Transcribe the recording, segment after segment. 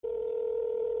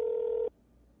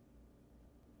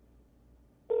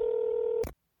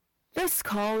This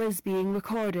call is being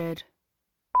recorded.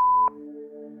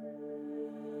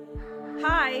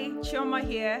 Hi, Chioma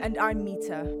here. And I'm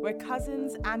Mita. We're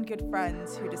cousins and good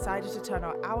friends who decided to turn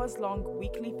our hours-long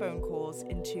weekly phone calls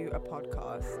into a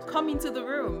podcast. Come into the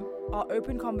room. Our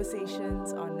open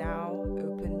conversations are now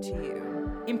open to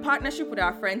you. In partnership with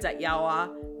our friends at Yawa,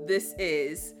 this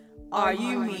is Are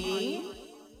You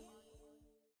Me?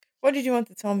 What did you want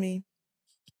to tell me?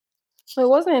 So it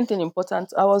wasn't anything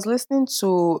important. I was listening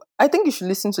to, I think you should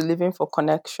listen to Living for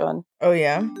Connection. Oh,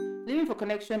 yeah? Living for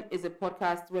Connection is a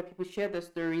podcast where people share the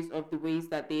stories of the ways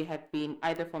that they have been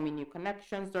either forming new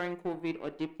connections during COVID or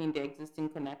deepening their existing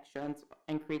connections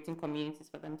and creating communities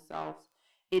for themselves.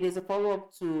 It is a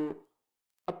follow-up to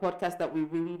a podcast that we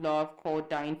really love called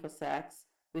Dying for Sex.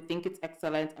 We think it's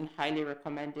excellent and highly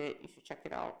recommend it. You should check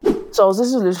it out. So I was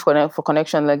listening to Living for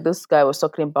Connection. Like, this guy was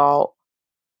talking about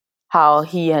how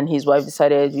he and his wife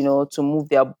decided, to move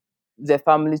their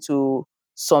family to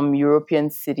some European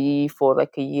city for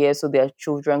like a year so their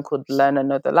children could learn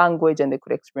another language and they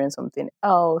could experience something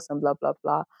else and blah, blah,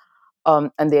 blah.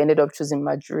 And they ended up choosing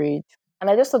Madrid. And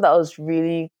I just thought that was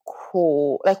really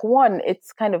cool. Like, one, it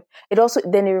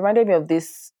reminded me of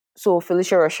this. So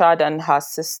Felicia Rashad and her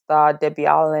sister, Debbie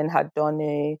Allen, they had done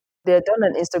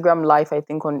an Instagram live, I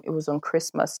think it was on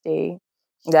Christmas Day,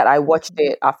 that I watched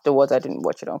it afterwards. I didn't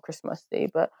watch it on Christmas Day,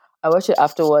 but I watched it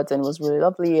afterwards and it was really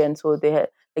lovely. And so they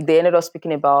ended up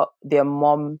speaking about their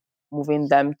mom moving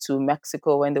them to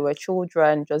Mexico when they were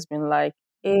children, just being like,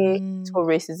 hey, this whole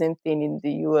racism thing in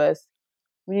the US,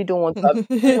 really don't want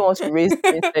to raise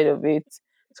inside of it.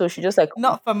 So she just like,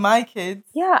 Not for my kids.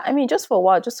 yeah, I mean, just for a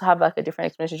while, just to have like a different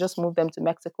experience. She just moved them to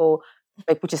Mexico,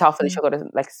 like, which is how Felicia got to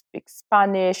like speak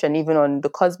Spanish. And even on the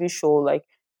Cosby Show, like,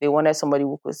 they wanted somebody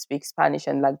who could speak Spanish,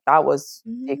 and like that was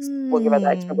what gave her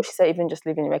that experience. But she said even just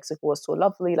living in Mexico was so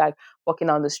lovely. Like, walking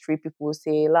down the street, people would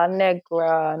say "La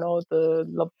Negra" and all the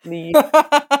lovely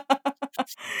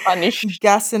Spanish,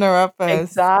 gassing her up.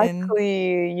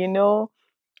 exactly,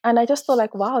 And I just thought,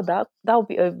 like, wow, that would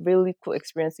be a really cool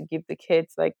experience to give the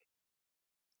kids, like,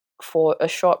 for a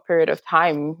short period of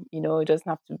time. It doesn't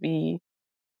have to be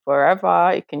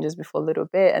forever. It can just be for a little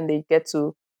bit, and they get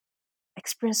to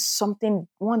experience something.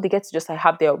 One, they get to just like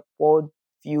have their world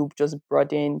view just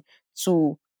broaden.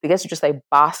 Two, they get to just like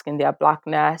bask in their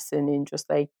blackness and in just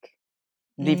like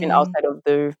living outside of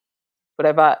the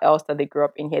whatever else that they grew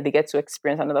up in here. They get to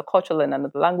experience another culture and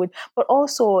another language. But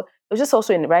also, it was just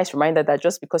also a nice reminder that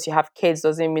just because you have kids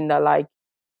doesn't mean that like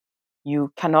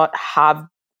you cannot have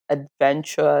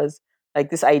adventures. Like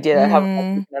this idea that I have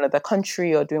in another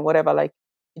country or doing whatever, like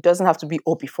it doesn't have to be,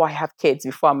 before I have kids,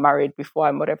 before I'm married, before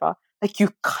I'm whatever. Like you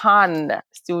can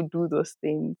still do those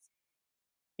things,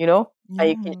 And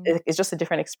it's just a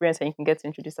different experience, and you can get to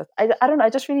introduce that. I don't know. I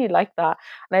just really like that,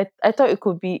 and I thought it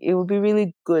would be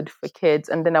really good for kids.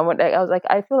 And then I was like,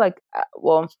 I feel like,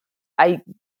 I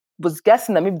was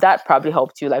guessing that maybe that probably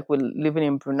helped you, like with living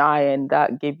in Brunei, and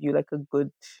that gave you like a good,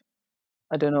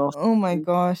 I don't know. Oh my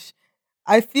gosh.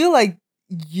 I feel like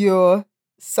you're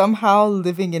somehow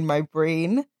living in my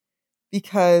brain,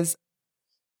 because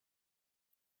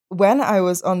when I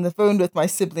was on the phone with my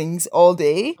siblings all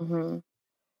day,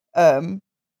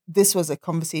 this was a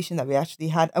conversation that we actually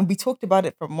had, and we talked about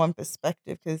it from one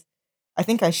perspective, because I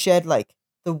think I shared like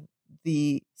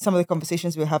the some of the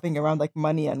conversations we were having around like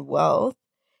money and wealth,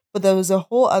 but there was a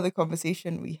whole other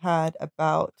conversation we had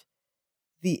about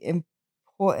the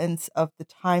importance of the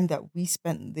time that we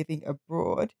spent living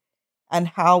abroad and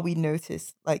how we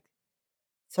noticed like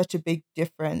such a big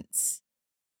difference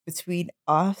between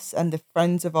us and the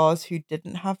friends of ours who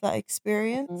didn't have that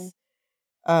experience.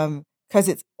 Because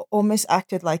it's almost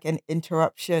acted like an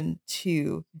interruption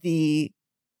to the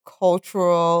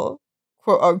cultural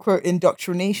quote unquote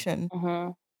indoctrination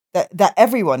that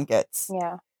everyone gets.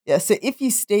 Yeah. So if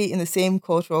you stay in the same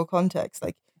cultural context,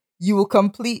 like you will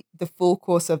complete the full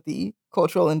course of the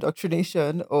cultural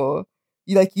indoctrination, or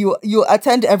you'll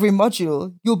attend every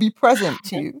module, you'll be present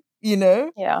to,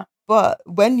 Yeah. But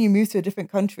when you move to a different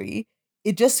country,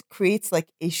 it just creates like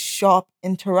a sharp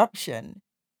interruption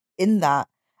in that.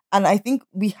 And I think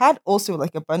we had also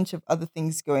like a bunch of other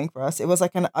things going for us. It was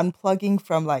like an unplugging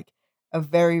from like a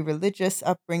very religious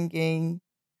upbringing,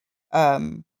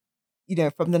 from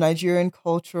the Nigerian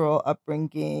cultural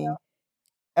upbringing,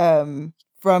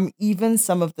 from even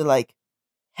some of the like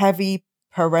heavy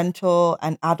parental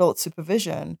and adult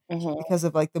supervision because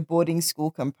of like the boarding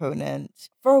school component.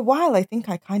 For a while, I think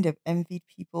I kind of envied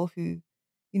people who,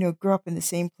 grew up in the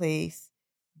same place,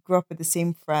 grew up with the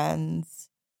same friends.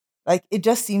 Like it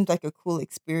just seemed like a cool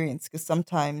experience, because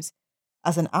sometimes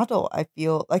as an adult, I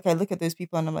feel like I look at those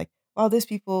people and I'm like, wow, those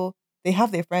people they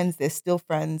have their friends, they're still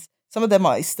friends. Some of them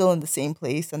are still in the same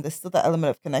place, and there's still that element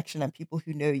of connection and people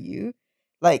who know you.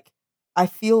 Like, I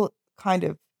feel kind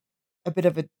of a bit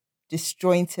of a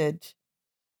disjointed,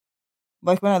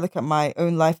 like when I look at my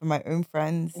own life and my own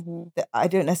friends, Mm-hmm. that I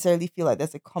don't necessarily feel like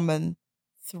there's a common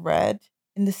thread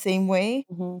in the same way.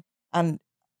 Mm-hmm. And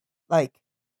like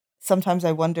sometimes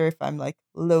I wonder if I'm like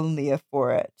lonelier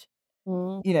for it.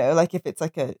 Mm-hmm. Like if it's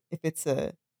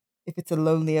a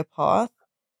lonelier path.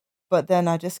 But then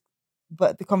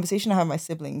but the conversation I had with my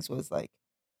siblings was like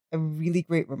a really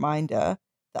great reminder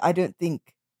that I don't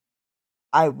think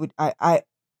I would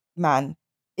man,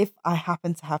 if I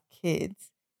happen to have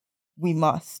kids, we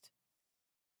must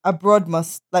abroad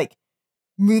must like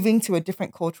moving to a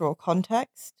different cultural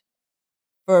context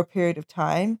for a period of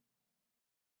time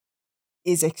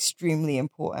is extremely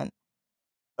important.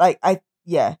 Like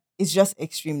it's just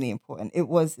extremely important. It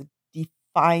was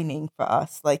defining for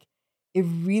us. Like it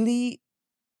really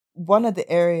one of the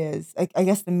areas, I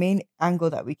guess the main angle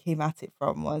that we came at it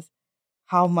from was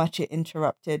how much it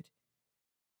interrupted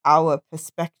our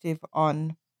perspective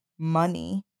on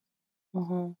money.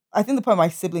 Mm-hmm. I think the point my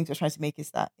siblings were trying to make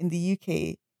is that in the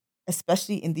UK,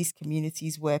 especially in these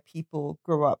communities where people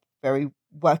grow up very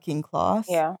working class,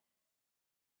 Yeah.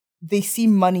 they see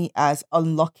money as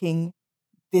unlocking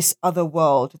this other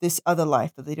world, this other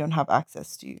life that they don't have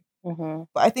access to. Mm-hmm.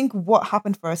 But I think what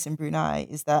happened for us in Brunei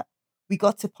is that we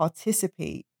got to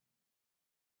participate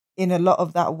in a lot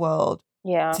of that world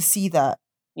Yeah. to see that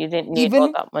You didn't need all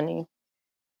even, that money.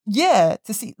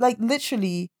 to see, like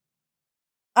literally,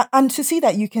 and to see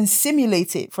that you can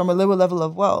simulate it from a lower level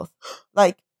of wealth.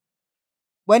 Like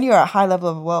when you're at high level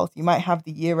of wealth, you might have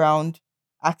the year-round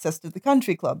access to the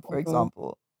country club, for Mm-hmm.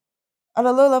 example. At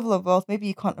a low level of wealth, maybe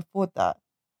you can't afford that,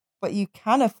 but you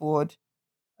can afford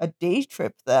a day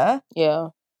trip there, Yeah.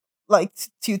 like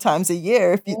 2 times a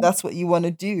year if Mm. that's what you want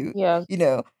to do. Yeah.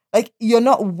 Like you're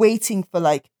not waiting for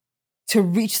like to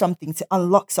reach something, to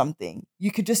unlock something.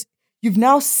 You've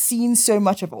now seen so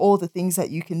much of all the things that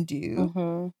you can do,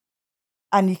 Mm-hmm.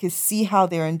 and you can see how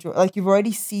they're enjoy. Like you've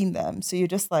already seen them, so you're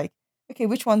just like, okay,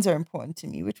 which ones are important to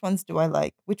me? Which ones do I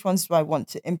like? Which ones do I want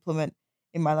to implement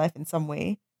in my life in some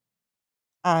way?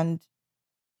 And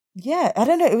yeah, I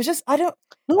don't know. It was just No,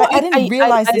 I didn't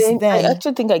realize this I then.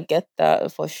 actually think I get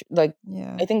that for sure. Like,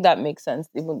 Yeah. I think that makes sense,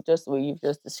 even just the way you've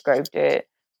just described it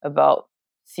about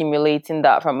simulating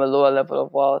that from a lower level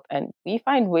of wealth. And we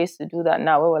find ways to do that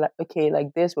now where we're like, okay,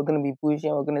 like this, we're going to be bougie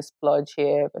and we're going to splurge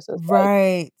here versus like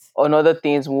Right. on other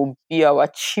things will be our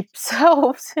cheap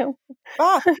selves.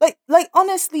 Like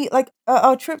honestly, like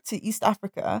our trip to East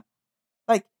Africa,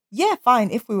 like yeah,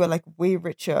 fine. If we were like way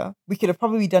richer, we could have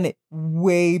probably done it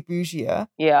way bougier.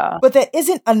 Yeah. But there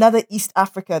isn't another East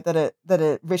Africa that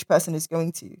a rich person is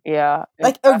going to. Yeah.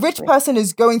 Like a rich exactly. person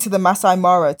is going to the Masai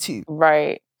Mara too.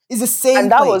 Right. It's the same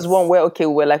And that place. was one where, okay,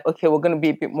 we're like, okay, we're going to be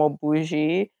a bit more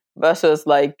bougie versus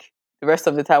like the rest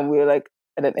of the time we were like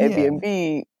at an Yeah.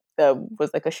 Airbnb that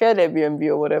was like a shared Airbnb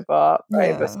or whatever,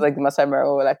 right? Yeah. Versus like the Masai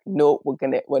Mara, we're like, no,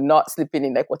 we're not sleeping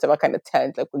in like whatever kind of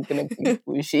tent, like we're going to be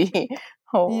bougie.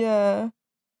 Oh. Yeah.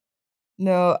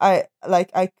 No, I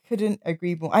couldn't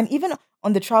agree more. And even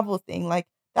on the travel thing, like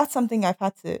that's something I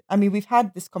mean, we've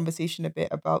had this conversation a bit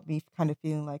about me kind of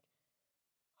feeling like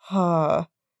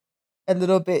a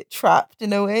little bit trapped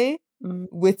in a way Mm.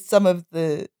 with some of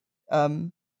the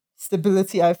um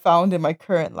stability I found in my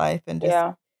current life, and just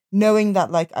Yeah. knowing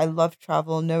that like I love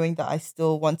travel, knowing that I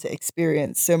still want to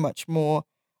experience so much more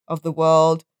of the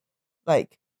world,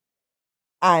 like,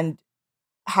 and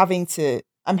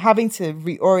I'm having to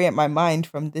reorient my mind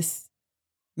from this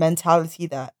mentality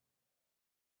that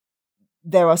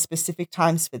there are specific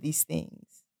times for these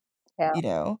things, Yeah. you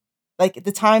know? Like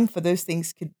the time for those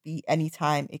things could be any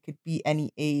time, it could be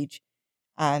any age.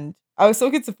 And I was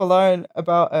talking to Falarin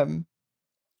about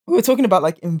we were talking about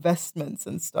like investments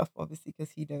and stuff, obviously,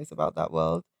 because he knows about that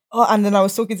world. Oh, and then I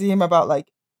was talking to him about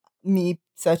like me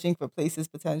searching for places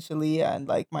potentially and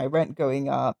like my rent going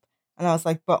up. And I was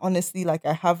like, but honestly, like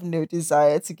I have no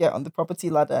desire to get on the property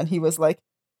ladder. And he was like,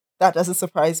 that doesn't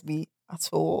surprise me at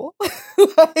all.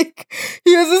 Like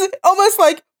he was almost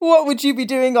like, what would you be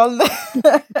doing on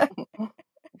that?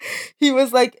 He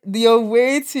was like, you're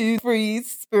way too free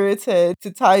spirited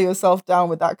to tie yourself down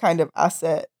with that kind of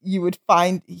asset. He was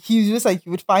just like,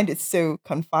 you would find it so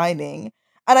confining.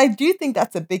 And I do think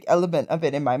that's a big element of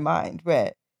it in my mind,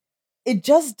 where it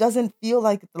just doesn't feel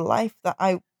like the life that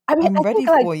I mean, I'm I ready think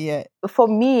like for yet. for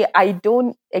me, I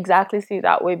don't exactly see it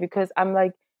that way because I'm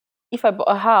like, if I bought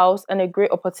a house and a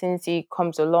great opportunity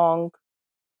comes along,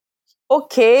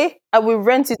 okay, I will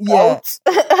rent it Yeah. out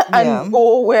and Yeah.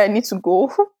 go where I need to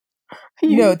go.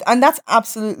 No, and that's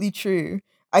absolutely true.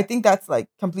 I think that's like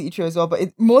completely true as well. But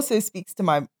it more so speaks to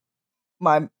my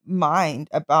mind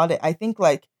about it. I think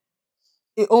like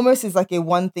it almost is like a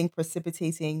one thing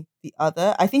precipitating the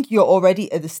other. I think you're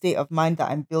already at the state of mind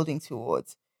that I'm building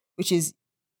towards, which is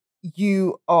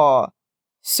you are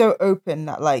so open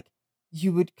that like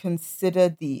you would consider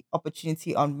the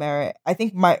opportunity on merit. I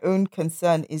think my own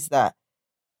concern is that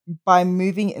by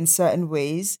moving in certain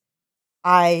ways,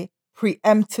 I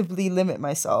preemptively limit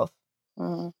myself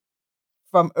Mm,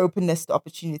 from openness to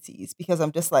opportunities because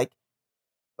I'm just like,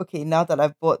 okay, now that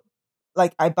I've bought,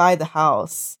 like, I buy the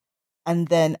house and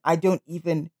then I don't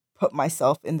even put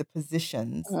myself in the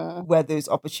positions mm. where those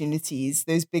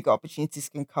big opportunities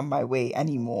can come my way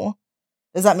anymore.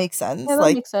 Does that make Yeah, sense? that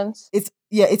Like, makes sense.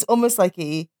 it's almost like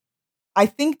I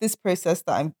think this process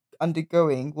that I'm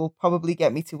undergoing will probably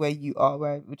get me to where you are,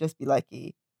 where it would just be like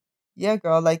yeah,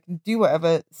 girl, like do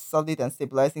whatever solid and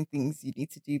stabilizing things you need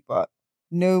to do, but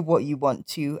know what you want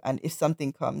to, and if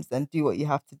something comes, then do what you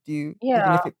have to do,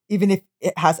 Yeah, even if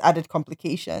it has added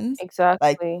complications,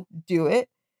 like exactly. do it.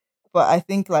 But I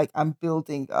think like I'm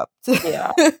building up to,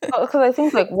 Yeah. Because I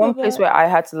think like to one place that. where I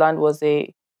had to land was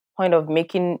a point of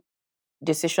making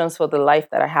decisions for the life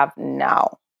that I have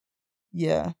now.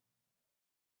 Yeah,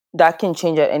 That can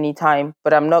change at any time,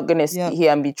 but I'm not gonna sit yeah,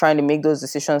 here and be trying to make those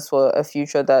decisions for a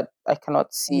future that I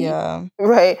cannot see. yeah.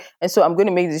 Right. And so I'm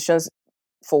gonna make decisions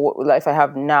for what life I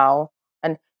have now.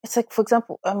 And it's like, for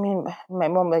example, I mean, my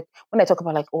mom, like, when I talk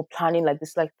about like, oh, planning like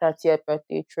this, like 30th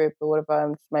birthday trip or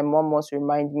whatever, my mom wants to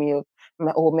remind me of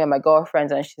me and my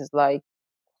girlfriends. And she's like,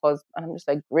 and I'm just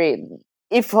like, great.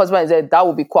 If husband is there, that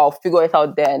would be cool. I'll figure it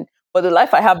out then. But the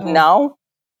life I have Oh, now,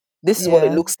 this is what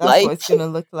it yeah, looks that's what like. it's gonna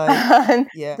look like. And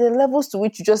Yeah, the levels to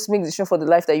which you just make decision for the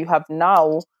life that you have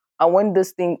now. And when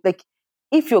this thing, like,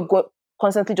 if you're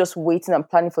constantly just waiting and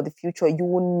planning for the future, you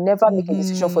will never make a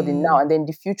decision for the now. mm-hmm. And then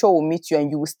the future will meet you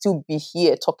and you will still be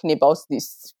here talking about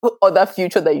this other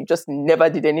future that you just never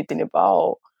did anything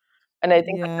about. And I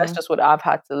think like, that's Yeah, just what I've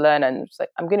had to learn. And it's like,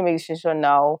 I'm going to make a decision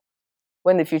now.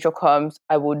 When the future comes,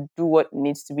 I will do what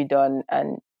needs to be done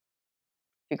and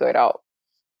figure it out.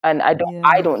 And I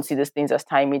yeah, don't see these things as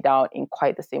tying me down in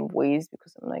quite the same ways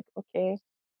because I'm like, okay,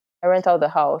 I rent out the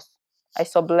house, I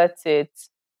sublet it,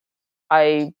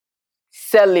 I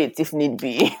sell it if need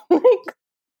be. Like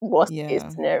worst case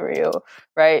yeah, scenario,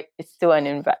 right? It's still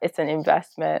it's an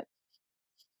investment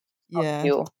of yeah.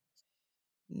 you.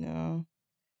 No.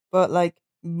 But like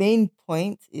main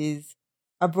point is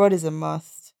abroad is a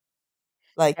must.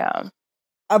 Like Yeah.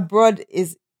 abroad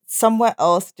is somewhere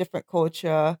else, different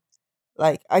culture.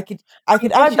 Like I I'm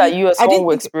could glad that actually you as I someone didn't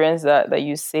who think experienced that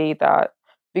you say that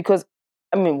because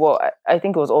I mean, well, I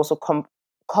think it was also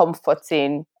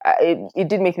comforting. It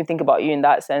did make me think about you in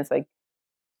that sense. Like,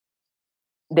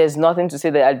 there's nothing to say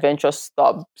the adventure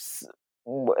stops.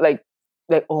 Like,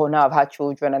 oh, now I've had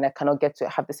children and I cannot get to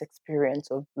have this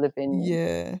experience of living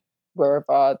yeah,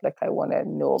 wherever like I want to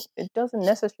know. It doesn't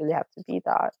necessarily have to be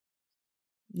that.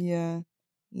 yeah.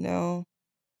 No.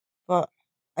 But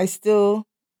I still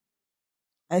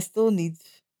I still need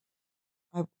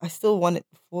I still want it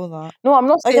before that. No, I'm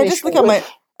not Like saying I it just should look at wait. my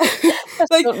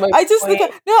That's like not my I just look point.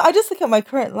 at no, I just look at my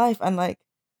current life and like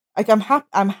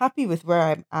I'm happy with where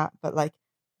I'm at, but like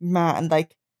man,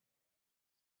 like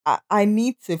I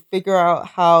need to figure out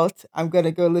how I'm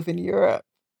gonna go live in Europe.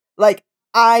 Like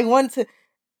I want to.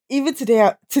 Even today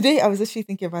I was actually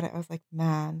thinking about it. I was like,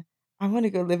 man, I want to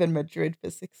go live in Madrid for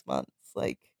 6 months,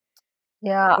 like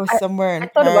Yeah, or somewhere I in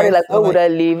thought about it Paris like, or where would like. I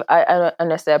live? I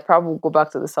honestly, I probably would go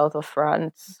back to the south of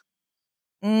France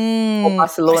or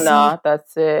I see. Barcelona.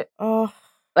 That's it. Oh,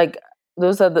 Like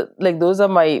those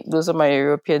are my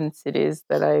European cities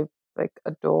that I like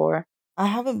adore. I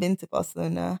haven't been to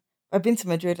Barcelona. I've been to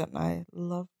Madrid and I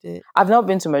loved it. I've not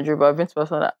been to Madrid, but I've been to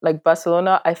Barcelona. Like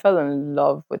Barcelona, I fell in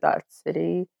love with that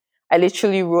city. I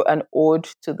literally wrote an ode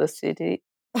to the city.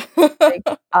 Like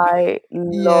I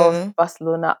love Yeah,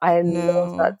 Barcelona. I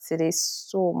love no, that city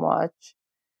so much.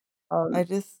 Um, I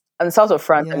just and south of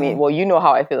France, I mean, yeah. well, you know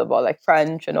how I feel about like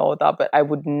French and all that, but I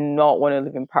would not want to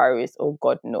live in Paris. Oh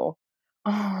God, no.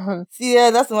 See,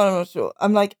 yeah, that's the one I'm not sure. I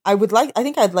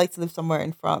think I'd like to live somewhere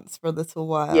in France for a little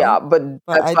Yeah, while, but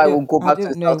but that's why I will go I back to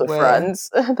the don't know south of where. France.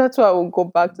 That's why I will go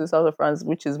back to the south of France,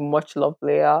 which is much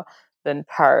lovelier than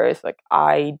Paris. Like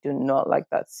I do not like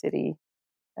that city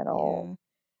at all. Yeah.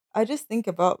 I just think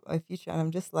about my future and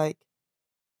I'm just like,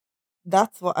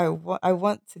 that's what I want. I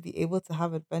want to be able to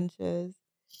have adventures.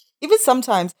 Even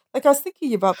sometimes, like I was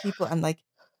thinking about people and like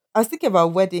I was thinking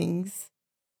about weddings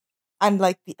and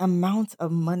like the amount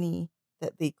of money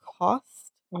that they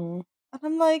cost. Mm. And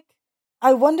I'm like,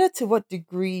 I wonder to what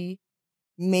degree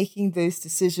making those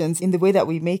decisions in the way that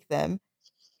we make them,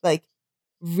 like,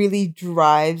 really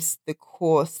drives the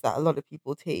course that a lot of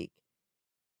people take.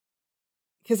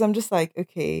 Because I'm just like,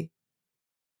 okay,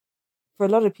 for a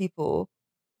lot of people,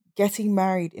 getting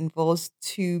married involves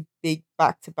two big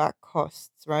back to back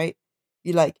costs, right?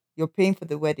 You're paying for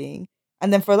the wedding.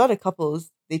 And then for a lot of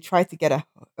couples, they try to get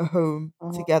a home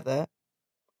Mhm. together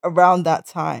around that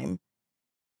time.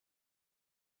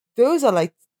 Those are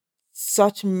like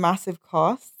such massive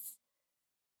costs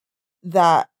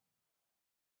that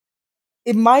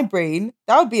in my brain,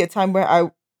 that would be a time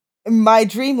where in my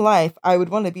dream life, I would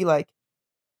want to be like,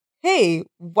 hey,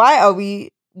 why are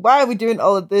we doing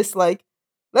all of this? Like,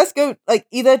 let's go, like,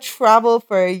 either travel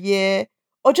for a year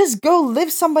or just go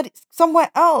live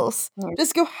somewhere else. Mm.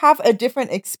 Just go have a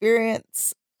different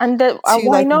experience And then to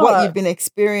why like what not? you've been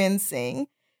experiencing.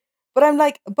 But I'm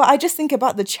like, but I just think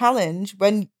about the challenge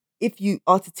when if you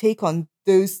are to take on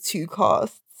those two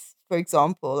costs, for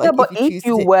example, Yeah, like but if you if choose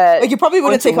to you take, were like, you probably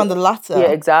going wouldn't take to, on the yeah,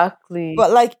 latter, exactly.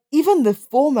 but like even the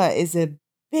former is a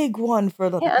big one for a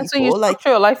lot of Yeah, and so you people. Like, structure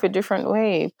your life a different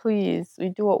way. Please, you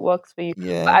do what works for you.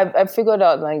 But yeah, I've figured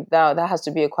out like that has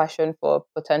to be a question for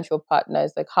potential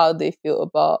partners, like how they feel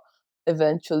about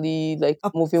eventually like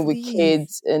moving with please.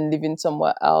 kids and living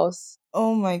somewhere else.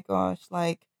 Oh my gosh.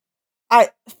 Like,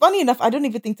 I funny enough, I don't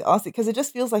even think to ask it because it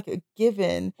just feels like a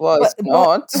given. Well, But it's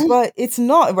not. it's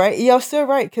not, right? You're so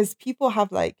right, because people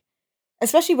have like,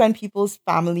 especially when people's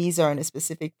families are in a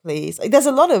specific place, like there's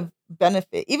a lot of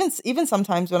benefit. Even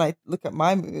sometimes when I look at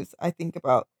my moves, I think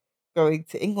about going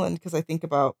to England because I think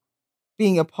about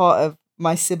being a part of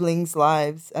my siblings'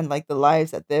 lives and like the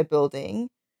lives that they're building,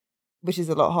 which is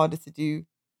a lot harder to do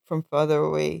from further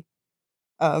away.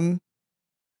 Um,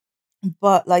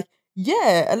 but like,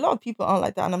 yeah, a lot of people aren't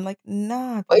like that, and I'm like,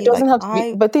 nah, But it be doesn't like have to be.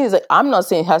 I But thing is, like, I'm not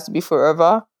saying it has to be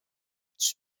forever.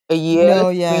 A year, no,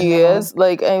 two yeah, no, years,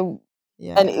 like, and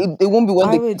yeah, it won't be when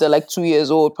I the kids would are like 2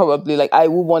 years old. Probably, like, I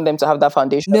would want them to have that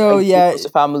foundation of no, like being yeah, close to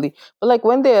family. But like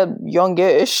when they're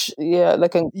youngish, yeah,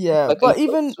 yeah, I can but give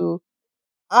up even to.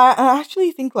 I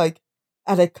actually think like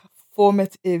at a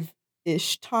formative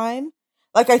ish time,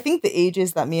 like I think the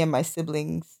ages that me and my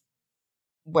siblings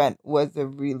went was a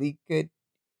really good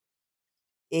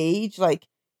age. Like,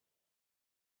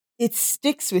 it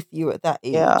sticks with you at that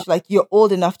Yeah, age. Like, you're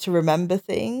old enough to remember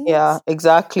yeah, things.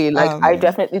 exactly. Like I Um,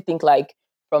 definitely think like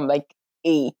from like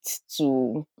 8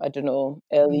 to I don't know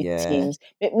early yeah, teens,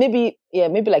 maybe yeah,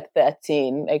 maybe like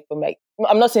 13. Like from like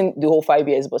I'm not saying the whole 5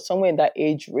 years, but somewhere in that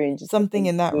age range is like something a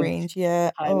in that good range.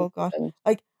 Yeah. time. Oh gosh. And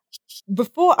Like,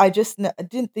 before, I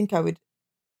didn't think I would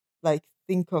like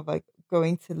think of like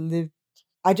going to live.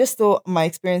 I just thought my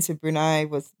experience with Brunei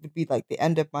would be like the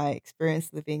end of my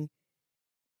experience living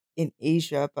in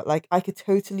Asia, but like I could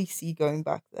totally see going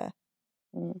back there.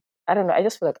 mm, I don't know. I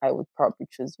just feel like I would probably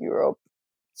choose Europe.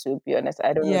 To be honest,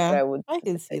 I don't know if Yeah, I would I choose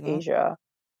can see that. Asia.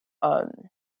 Um,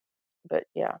 but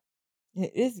yeah,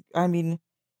 It is. I mean,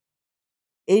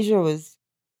 Asia was.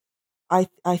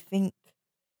 I think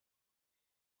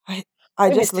I I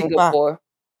maybe just look back. Singapore.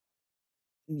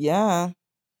 Yeah,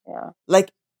 Yeah,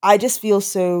 like I just feel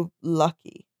so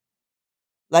lucky.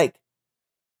 Like,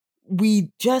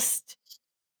 we just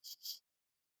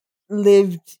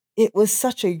lived. It was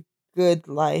such a good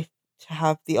life to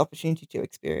have the opportunity to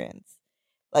experience.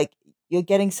 Like, you're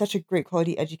getting such a great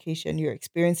quality education. You're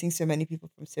experiencing so many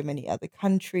people from so many other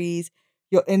countries.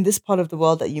 You're in this part of the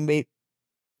world that you may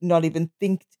not even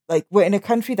think, like, we're in a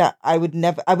country that I wouldn't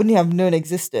have known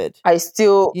existed, I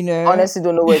still you know? honestly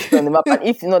don't know where to put on the map. And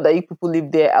if not that you people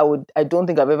live there, I would. I don't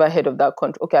think I've ever heard of that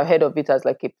country. Okay, I've heard of it as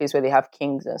like a place where they have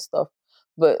kings and stuff.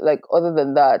 But like other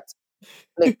than that,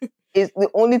 like it's the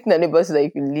only thing that neighbors is that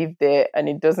you can live there, and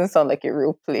it doesn't sound like a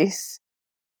real place.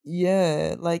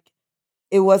 Yeah, like,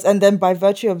 it was, and then by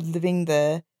virtue of living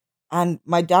there, and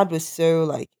my dad was so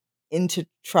like into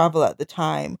travel at the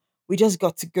time, we just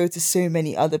got to go to so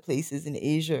many other places in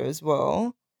Asia as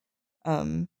well.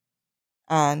 Um,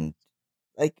 and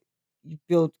like, you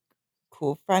build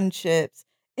cool friendships.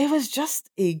 It was just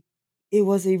it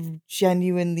was a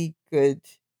genuinely good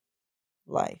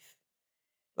life.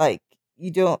 Like,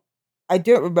 you don't I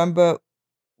don't remember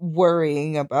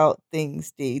worrying about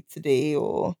things day to day,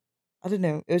 or I don't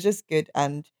know. It was just good,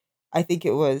 and I think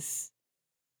it was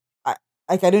I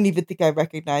like, I don't even think I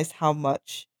recognized how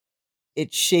much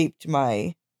it shaped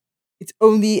my it's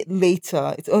only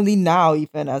later, it's only now,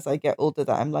 even as I get older,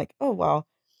 that I'm like, "Oh wow,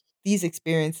 these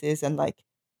experiences and like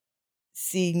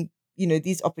seeing,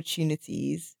 these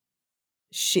opportunities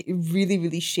really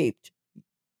really shaped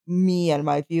me and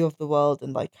my view of the world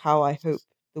and like how I hope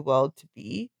the world to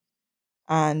be."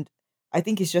 And I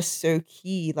think it's just so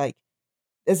key. Like,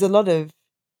 there's a lot of,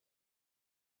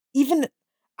 even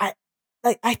I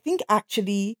I think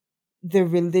actually the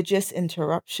religious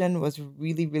interruption was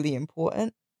really, really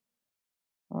important.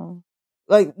 Mm.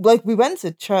 Like we went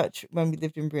to church when we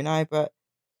lived in Brunei, but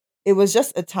it was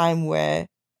just a time where,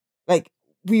 like,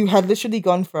 we had literally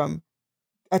gone from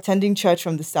attending church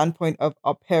from the standpoint of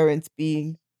our parents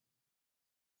being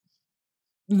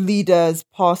leaders,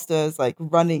 pastors, like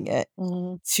running it,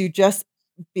 Mm. to just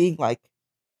being like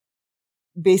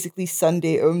basically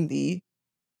Sunday only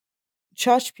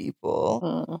church people.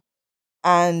 Mm.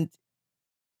 And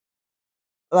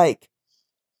like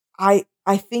I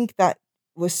think that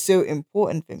was so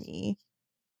important for me,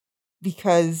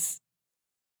 because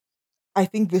I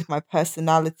think with my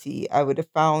personality I would have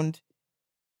found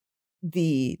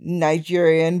the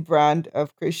Nigerian brand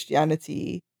of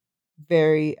Christianity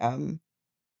very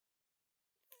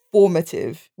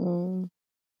formative Mm.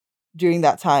 during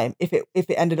that time. If it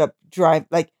ended up drive,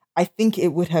 like, I think it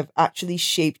would have actually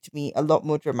shaped me a lot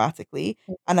more dramatically.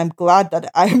 And I'm glad that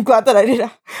I'm glad that I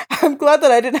didn't I'm glad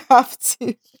that I didn't have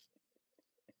to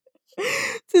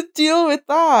to deal with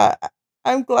that.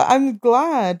 I'm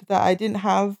glad that I didn't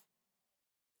have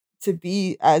to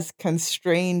be as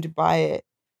constrained by it.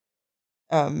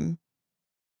 Um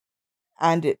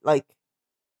and it, like,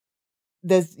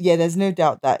 there's no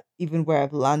doubt that even where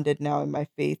I've landed now in my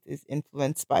faith is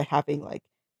influenced by having like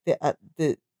the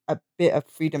a bit of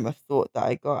freedom of thought that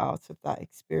I got out of that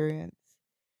experience.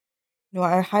 No,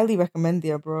 I highly recommend the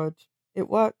abroad. It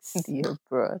works. Dear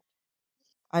bro.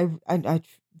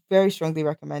 Very strongly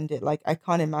recommend it. Like, I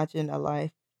can't imagine a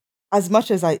life, as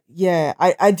much as I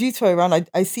do toy around.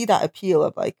 I see that appeal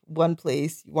of like one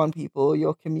place, one people,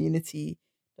 your community,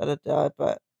 da da da.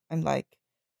 But I'm like,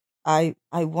 I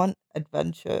want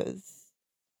adventures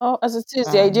Oh, as it is,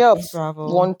 the and idea of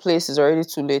travel. one place is already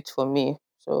too late for me.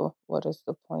 So what is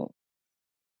the point?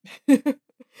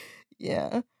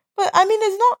 Yeah. But I mean,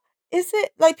 it's not. Is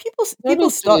it like It's people already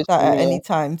too start late that for at me. any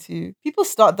time too? People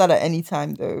start that at any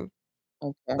time though.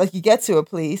 Okay. Like, you get to a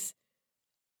place.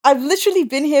 I've literally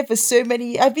been here for so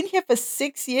many. I've been here for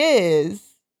 6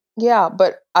 years. Yeah,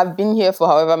 but I've been here for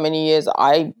however many years.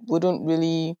 I wouldn't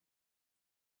really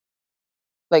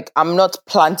like. I'm not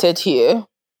planted here.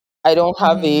 I don't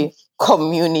have Mm-hmm. a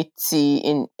community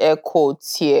in air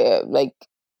quotes here. Like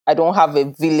I don't have a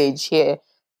village here.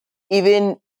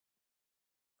 Even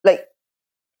like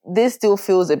this still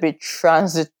feels a bit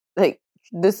transit. Like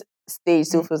this stage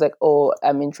still feels like, oh,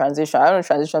 I'm in transition. I don't know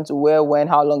transition to where, when,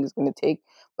 how long it's going to take,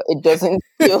 but it doesn't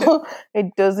feel.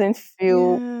 It doesn't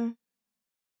feel Yeah.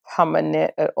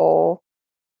 permanent at all.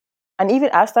 And even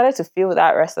I've started to feel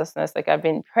that restlessness. Like I've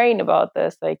been praying about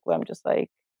this. Like where I'm just like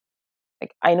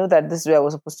I know that this is where I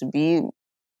was supposed to be,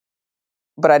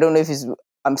 but I don't know if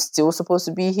I'm still supposed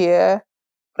to be here,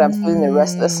 but I'm feeling a Mm.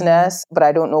 restlessness, but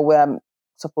I don't know where I'm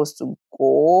supposed to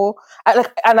go. And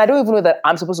I don't even know that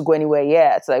I'm supposed to go anywhere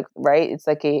yet. It's like, right? It's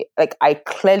like I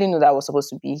clearly know that I was supposed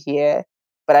to be here,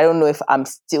 but I don't know if I'm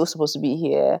still supposed to be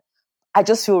here. I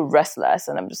just feel restless,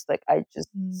 and I'm just like, I just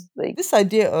like This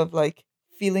idea of like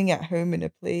feeling at home in a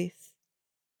place.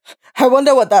 I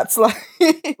wonder what that's like.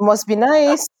 must be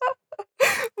nice.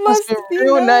 Must be Must be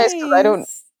real nice because I don't.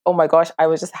 nice. Oh my gosh, I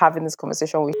was just having this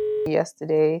conversation with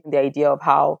yesterday. The idea of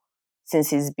how, since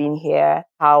he's been here,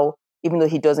 how even though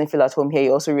he doesn't feel at home here, he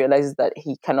also realizes that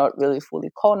he cannot really fully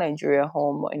call Nigeria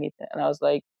home or anything. And I was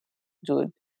like,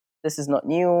 dude, this is not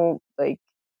new. Like,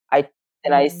 I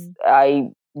and Mm. I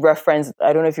referenced.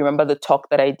 I don't know if you remember the talk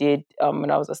that I did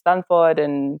when I was at Stanford,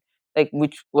 and like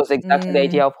which was exactly the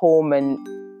idea Mm. of home and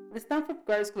The Stanford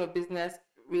Graduate School of Business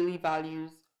really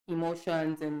values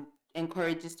emotions and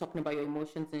encourages talking about your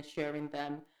emotions and sharing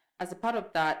them. As a part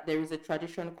of that, there is a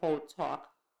tradition called Talk,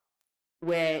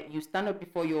 where you stand up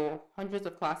before your hundreds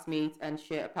of classmates and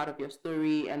share a part of your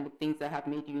story and the things that have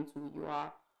made you into who you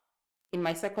are. In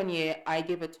my second year, I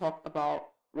gave a talk about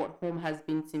what home has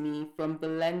been to me from the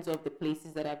lens of the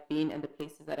places that I've been and the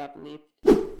places that I've lived.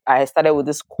 I started with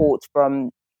this quote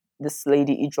from this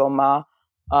lady Ijoma,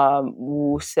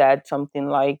 who said something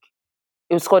like,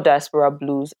 it was called Diaspora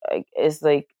Blues. It's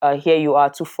like, here you are,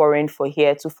 too foreign for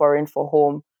here, too foreign for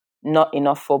home, not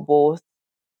enough for both,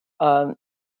 um,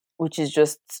 which is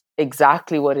just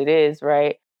exactly what it is,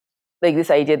 right? Like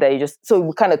this idea that so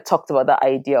we kind of talked about that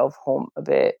idea of home a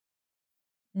bit,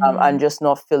 and Mm. just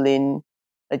not feeling,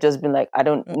 like just being like, I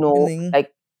don't Not know, feeling.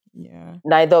 like Yeah.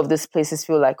 neither of these places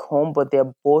feel like home, but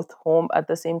they're both home at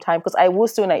the same time. Because I will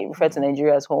still refer to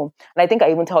Nigeria as home. And I think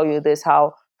I even tell you this,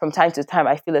 how from time to time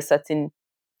I feel a certain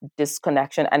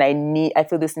disconnection and I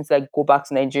feel this need to like go back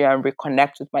to Nigeria and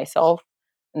reconnect with myself.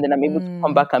 And then I'm able to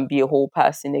come Mm. back and be a whole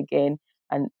person again.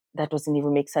 And that doesn't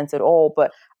even make sense at all.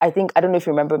 But I don't know if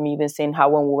you remember me even saying how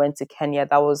when we went to Kenya,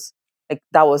 it was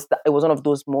one of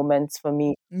those moments for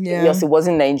me. Yeah. Yes, it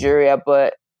wasn't Nigeria,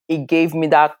 but it gave me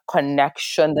that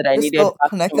connection that I Just needed. felt back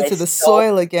connected to the myself.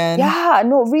 soil again. Yeah,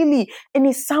 no, really. And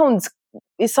it sounds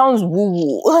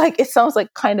woo-woo. Like, it sounds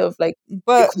like kind of like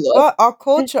But club. our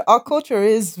culture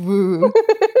is woo.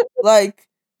 Like,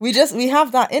 we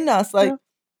have that in us. Like,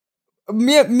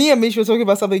 me and Mish were talking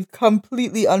about something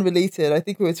completely unrelated. I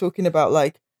think we were talking about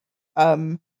like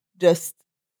just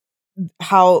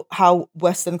how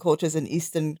Western cultures and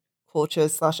Eastern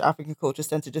cultures / African cultures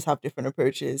tend to just have different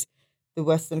approaches. The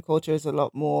Western culture is a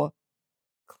lot more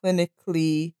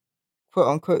clinically, quote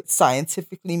unquote,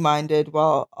 scientifically minded,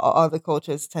 while other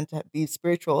cultures tend to be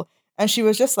spiritual. And she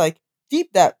was just like,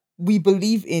 deep that we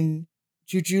believe in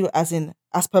juju as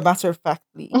per matter of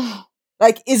factly.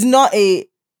 Like, is not a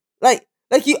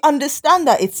like you understand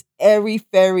that it's airy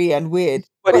fairy and weird,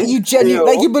 but you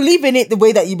genuinely like you believe in it the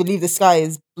way that you believe the sky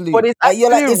is blue. But it's like, you're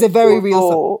like, it's a very real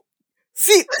though.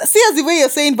 See as the way you're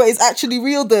saying, but it's actually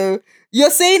real though. You're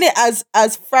saying it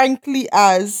as frankly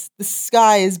as the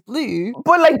sky is blue.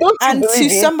 But like, don't you and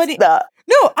believe to somebody that?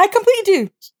 No, I completely do.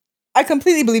 I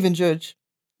completely believe in Judge.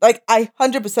 Like, I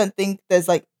 100% think there's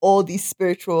like all these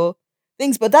spiritual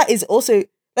things, but that is also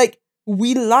like,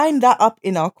 we line that up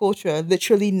in our culture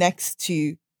literally next to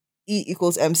E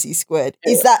equals MC squared.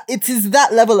 Yeah. It is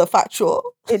that level of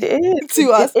factual. It is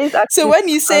to us. It is so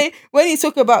when you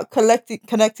talk about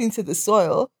connecting to the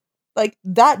soil, like,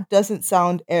 that doesn't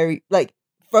sound airy. Like,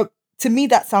 to me,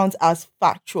 that sounds as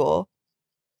factual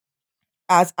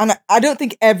and I don't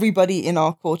think everybody in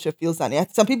our culture feels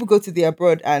that. Some people go to the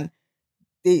abroad and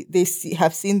they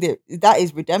have seen that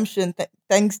is redemption.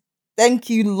 Thank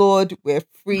you, Lord, we're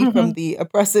free from the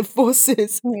oppressive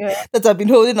forces that have been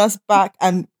holding us back,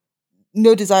 and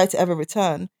no desire to ever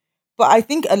return. But I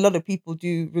think a lot of people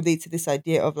do relate to this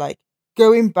idea of like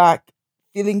going back,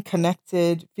 feeling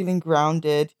connected, feeling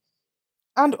grounded,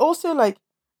 and also like,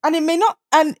 and it may not,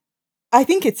 and I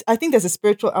think there's a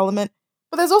spiritual element,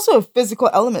 but there's also a physical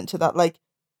element to that. Like,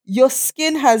 your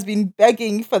skin has been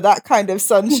begging for that kind of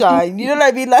sunshine. You know what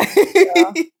I mean? Like,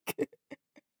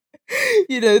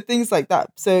 things like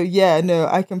that. So yeah, no,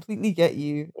 I completely get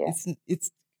you. Yeah.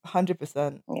 It's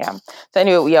 100%. Yeah. So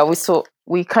anyway, yeah,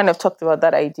 we kind of talked about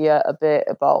that idea a bit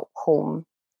about home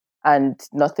and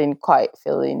nothing quite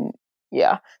feeling.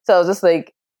 Yeah. So I was just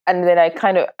like, and then I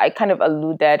kind of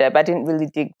alluded, but I didn't really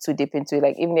dig too deep into it.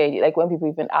 Like, even like when people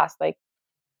even ask, like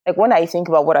when I think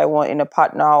about what I want in a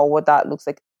partner or what that looks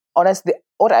like, honestly,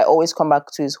 what I always come back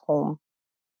to is home.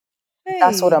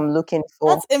 That's what I'm looking for.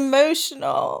 That's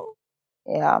emotional.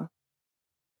 Yeah.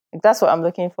 Like, that's what I'm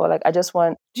looking for. Like, I just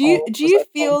want. Do you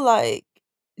feel like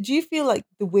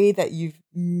the way that you've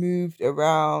moved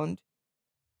around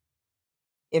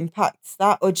impacts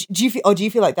that, or do you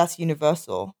feel like that's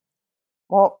universal?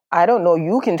 Well, I don't know.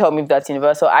 You can tell me if that's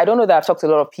universal. I don't know that I've talked to a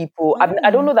lot of people. I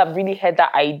don't know that I've really had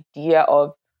that idea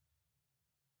of.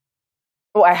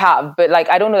 Oh, I have, but like,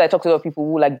 I don't know that I talked to a lot of people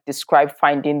who like describe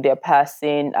finding their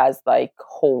person as like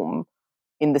home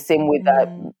in the same way that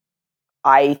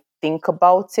I think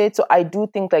about it. So I do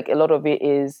think like a lot of it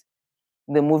is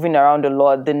the moving around a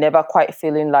lot, the never quite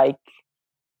feeling like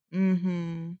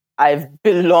I've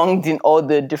belonged in all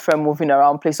the different moving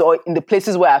around places, or in the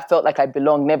places where I felt like I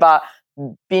belong, never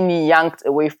being yanked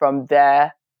away from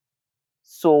there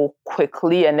so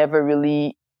quickly and never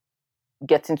really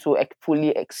getting to fully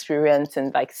experience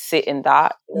and like sit in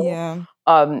that. Yeah.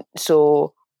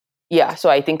 So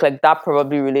I think like that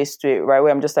probably relates to it, right?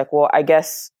 Where I'm just like, well, I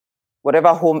guess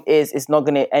whatever home is not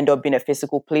going to end up being a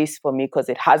physical place for me, because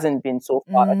it hasn't been so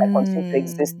far. Like, I continue to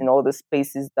exist in all these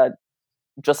places that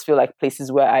just feel like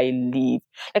places where I live.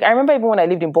 Like, I remember even when I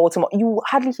lived in Baltimore, you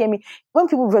hardly hear me when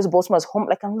people refer to Baltimore as home.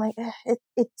 Like, I'm like,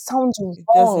 it sounds wrong. It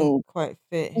doesn't quite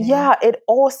fit. Yeah, it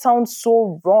all sounds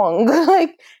so wrong.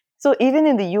 Like, so even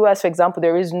in the US, for example,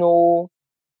 there is no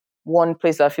one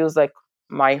place that feels like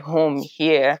my home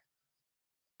here.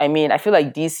 I mean, I feel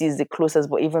like DC is the closest,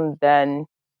 but even then,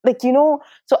 like, so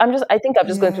I think I'm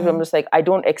just going through, I'm just like, I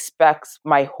don't expect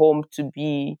my home to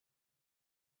be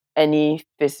any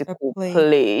physical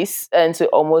place. And so it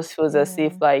almost feels as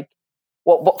if like,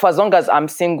 well, but for as long as I'm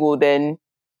single, then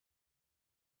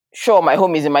sure, my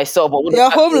home is in myself. But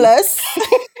you're homeless.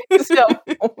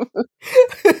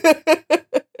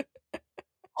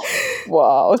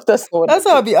 Wow, that's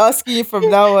how I'll be asking you from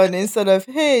now on. Instead of,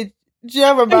 hey, do you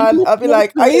have a man? I'll be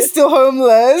like, are you still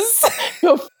homeless?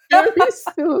 You're very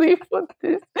silly for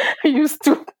this. Are you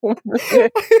still homeless?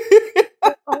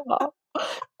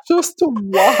 Just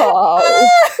wow.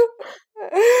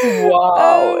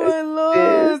 Oh my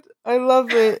Lord.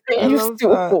 love it. Are I you love still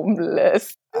that.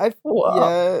 homeless?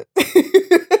 Wow.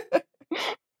 Yeah.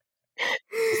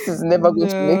 This is never going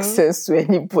to make No. sense to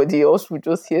anybody else who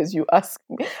just hears you ask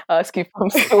if I'm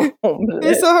still You're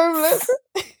homeless. so homeless.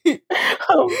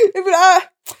 Um, Even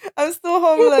I'm still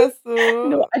homeless.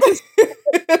 no,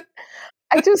 So.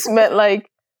 I just meant like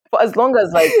for as long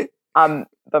as like I'm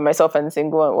by myself and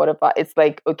single and whatever, it's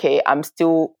like okay, I'm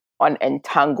still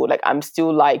unentangled. Like I'm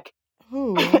still like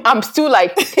Ooh. I'm still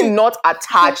like not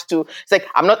attached to. It's like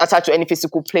I'm not attached to any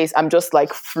physical place. I'm just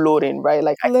like floating, right?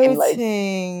 Like I can like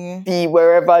Floating. be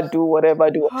wherever, do whatever,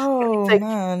 do. Oh It's like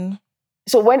man.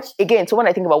 so when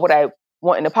I think about what I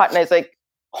want in a partner, it's like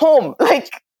home. Like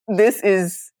this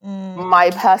is my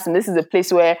person. This is a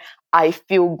place where I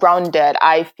feel grounded.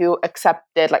 I feel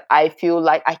accepted. Like I feel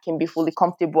like I can be fully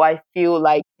comfortable. I feel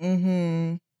like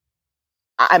Mm-hmm.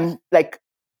 I'm like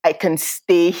I can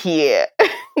stay here.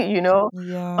 You know.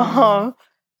 Yeah.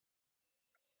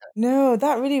 No,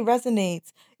 that really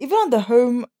resonates. Even on the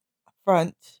home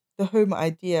front, the home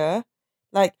idea,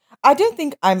 like I don't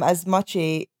think I'm as much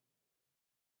a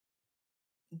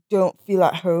don't feel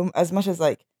at home as much as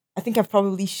like I think I've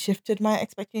probably shifted my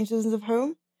expectations of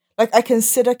home. Like I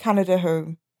consider Canada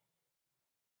home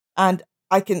and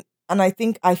I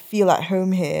think I feel at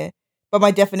home here, but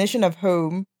my definition of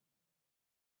home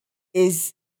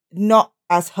is not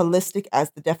as holistic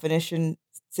as the definition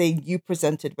say you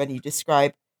presented when you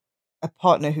describe a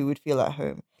partner who would feel at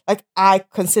home. Like I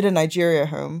consider Nigeria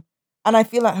home and I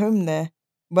feel at home there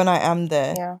when I am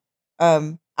there. Yeah.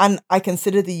 And I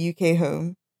consider the UK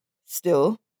home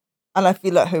still and I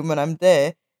feel at home when I'm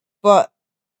there. But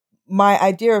my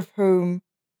idea of home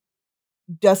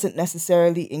doesn't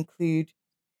necessarily include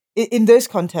in those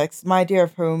contexts, my idea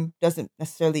of home doesn't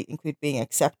necessarily include being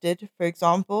accepted, for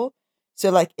example.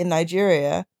 So like in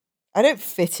Nigeria, I don't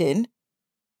fit in,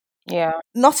 Yeah.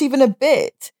 not even a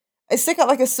bit. I stick out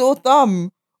like a sore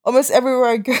thumb almost everywhere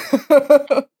I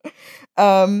go.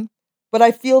 But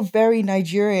I feel very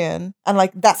Nigerian, and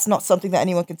like that's not something that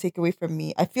anyone can take away from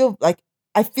me. I feel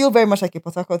very much like a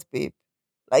Port Harcourt babe.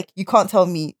 Like you can't tell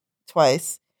me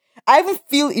twice. I even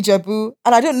feel Ijebu,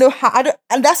 and I don't know how.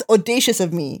 And that's audacious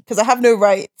of me because I have no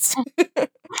rights.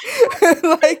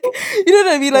 Like you know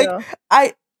what I mean? Like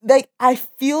Yeah. I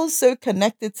feel so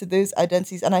connected to those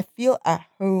identities, and I feel at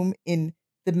home in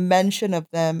the mention of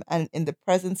them and in the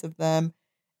presence of them,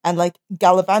 and like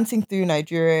gallivanting through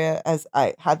Nigeria as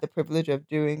I had the privilege of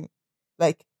doing.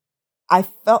 Like I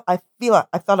felt at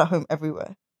home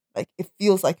everywhere. Like it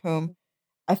feels like home.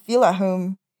 I feel at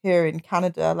home here in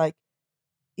Canada. Like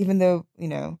even though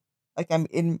like I'm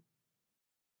in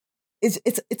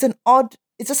it's an odd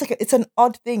it's just like it's an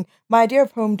odd thing. My idea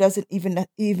of home doesn't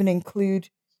even include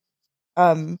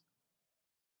um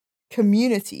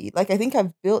community. Like I think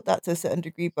I've built that to a certain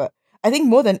degree, but I think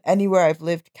more than anywhere I've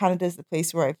lived, Canada is the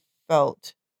place where I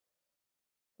felt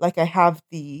like I have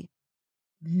the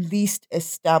least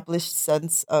established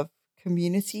sense of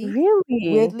community. Really?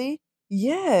 Weirdly,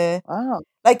 yeah. Wow.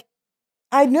 Like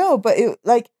I know, but it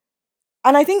like,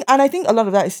 and I think a lot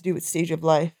of that is to do with stage of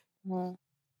life. Mm.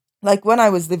 Like when I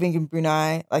was living in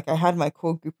Brunei, like I had my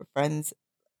core group of friends,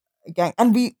 a gang,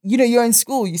 and you're in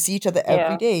school, you see each other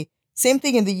every Yeah. day. Same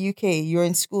thing in the UK, you're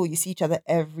in school, you see each other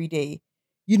every day.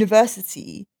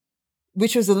 University,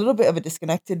 which was a little bit of a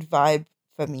disconnected vibe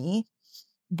for me,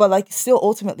 but like still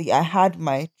ultimately I had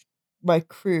my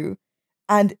crew,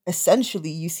 and essentially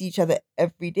you see each other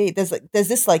every day. There's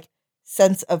this like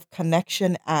sense of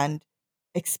connection and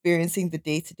experiencing the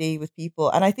day to day with people,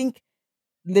 and I think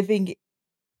living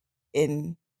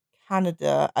in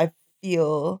Canada, I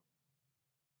feel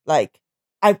like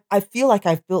I feel like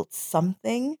I've built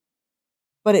something,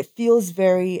 but it feels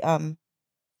very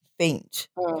faint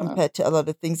Mm. compared to a lot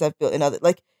of things I've built in other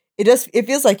like it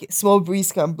feels like small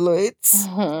breeze can blow it.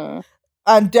 Mhm.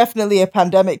 And definitely a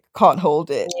pandemic can't hold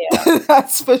it. Yeah.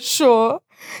 That's for sure.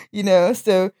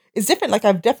 So it's different. Like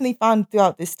I've definitely found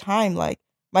throughout this time, like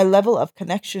my level of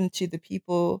connection to the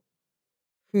people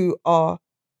who are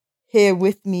here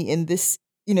with me in this,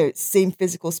 same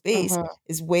physical space Mhm.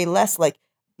 is way less. Like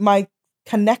my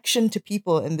connection to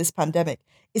people in this pandemic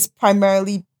is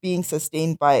primarily being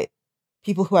sustained by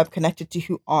people who I've connected to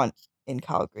who aren't in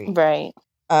Calgary. Right.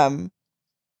 Um,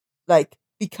 like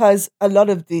because a lot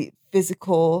of the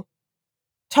physical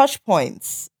touch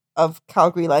points of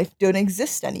Calgary life don't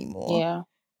exist anymore.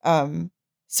 Yeah.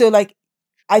 So like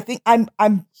I think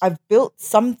I've built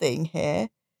something here,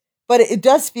 but it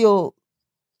does feel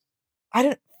I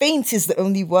don't faint is the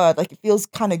only word. Like it feels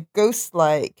kind of ghost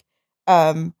like.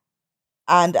 And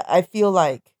I feel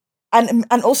like and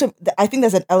also I think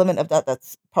there's an element of that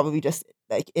that's probably just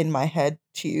like in my head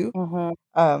too.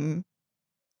 Mm-hmm.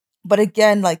 But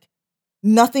again, like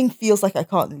nothing feels like I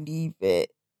can't leave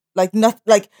it. Like not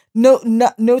like no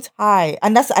tie,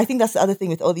 and I think that's the other thing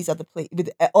with all these other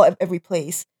every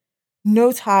place.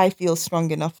 No tie feels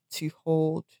strong enough to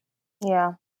hold.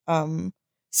 Yeah.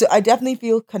 So I definitely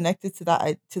feel connected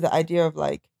to to the idea of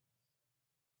like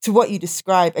to what you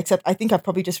describe, except I think I've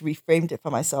probably just reframed it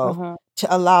for myself Mm-hmm.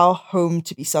 to allow home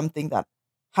to be something that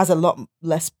has a lot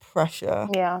less pressure.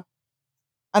 Yeah.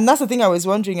 And that's the thing I was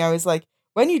wondering. I was like,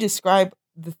 when you describe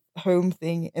the home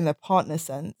thing in a partner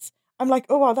sense, I'm like,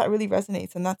 oh wow, that really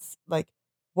resonates. And that's like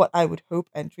what I would hope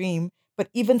and dream. But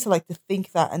even to like to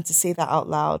think that and to say that out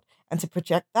loud and to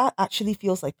project that actually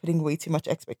feels like putting way too much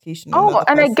expectation on Oh, another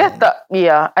and I get person. that.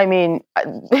 Yeah, I mean,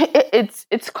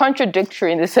 it's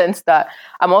contradictory in the sense that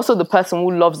I'm also the person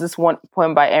who loves this one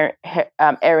poem by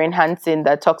Erin Hansen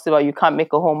that talks about you can't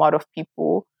make a home out of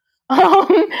people.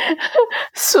 Um,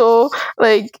 so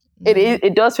like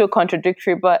it does feel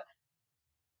contradictory, but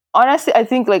honestly, I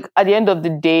think like at the end of the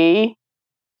day,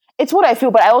 it's what I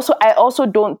feel. But I also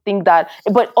don't think that.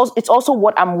 But also, it's also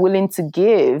what I'm willing to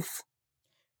give.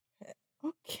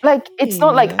 Like it's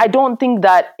not like I don't think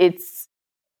that it's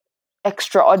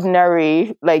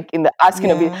extraordinary, like in the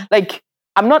asking of it. Yeah. Like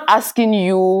I'm not asking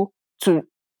you to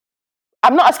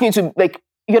like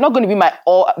you're not going to be my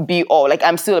all be all. Like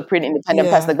I'm still a pretty independent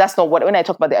Yeah. person. Like that's not what when I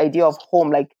talk about the idea of home,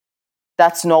 like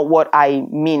that's not what I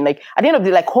mean. Like at the end of the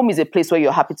day, like home is a place where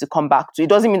you're happy to come back to. It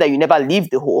doesn't mean that you never leave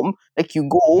the home. Like you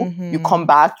go, you come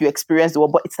back, you experience the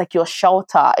world, but it's like your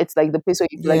shelter. It's like the place where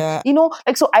you feel Yeah. like, you know,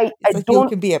 like so I Like you don't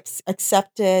can be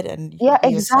accepted and you yeah, can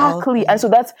be yourself exactly. And so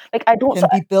that's like I don't can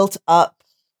be built up.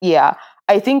 yeah.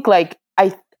 I think like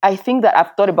I think that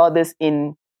I've thought about this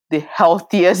in the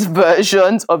healthiest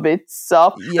versions of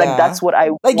itself. Yeah. Like that's what I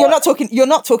Like want. you're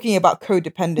not talking about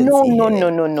codependency.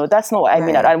 No. That's not what I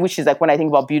mean. Right. And which is like when I think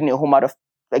about building a home out of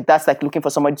like that's like looking for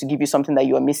somebody to give you something that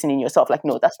you are missing in yourself. Like,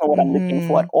 no, that's not what I'm looking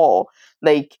for at all.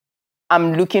 Like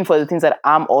I'm looking for the things that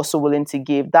I'm also willing to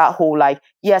give. That whole like,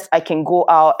 yes, I can go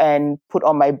out and put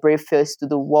on my brave face to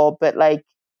the world, but like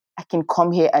I can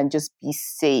come here and just be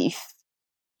safe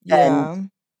Yeah. and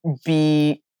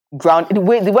be grounded. The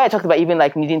way I talked about even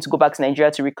like needing to go back to Nigeria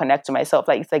to reconnect to myself,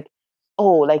 like it's like,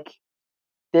 oh, like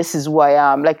this is who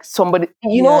I am. Like somebody,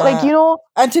 you know, like you know,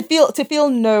 and to feel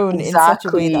known in such a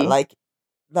way that exactly.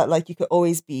 like you could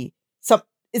always be some.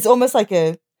 It's almost like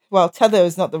a tether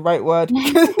is not the right word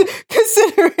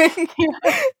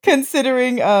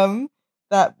considering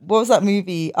that what was that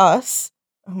movie Us?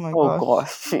 Oh my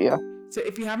gosh, yeah. So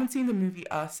if you haven't seen the movie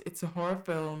Us, it's a horror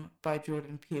film by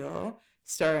Jordan Peele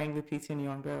starring Lupita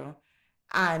Nyong'o,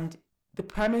 and the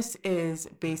premise is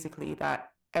basically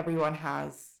that everyone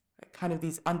has kind of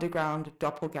these underground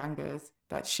doppelgangers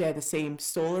that share the same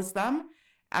soul as them,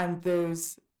 and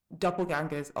those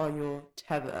doppelgangers are your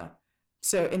tether.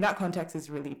 So in that context, it's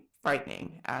really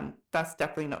frightening, and that's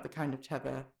definitely not the kind of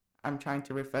tether I'm trying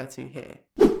to refer to here.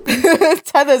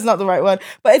 Tether is not the right word,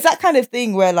 but it's that kind of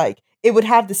thing where like it would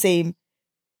have the same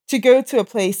to go to a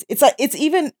place. It's like it's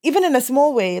even in a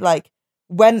small way, like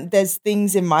when there's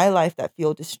things in my life that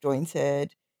feel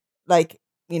disjointed, like,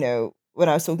 you know, when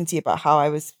I was talking to you about how I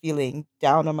was feeling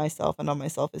down on myself and on my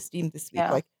self-esteem this week,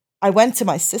 Yeah. like I went to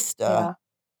my sister Yeah.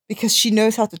 because she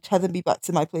knows how to tether me back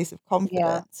to my place of Yeah.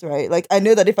 confidence, right? Like I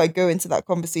know that if I go into that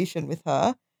conversation with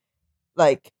her,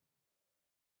 like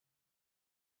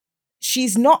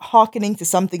she's not hearkening to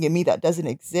something in me that doesn't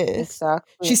exist.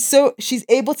 Exactly. She's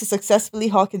able to successfully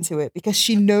hearken to it because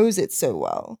she knows it so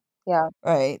well. Yeah.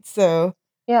 Right. So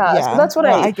Yeah. So that's what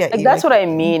no, I get like. you. That's what I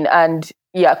mean. And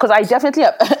yeah, because I definitely,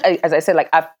 as I said, like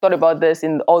I've thought about this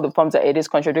in all the poems that it is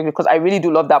contradictory. Because I really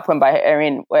do love that poem by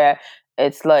Erin, where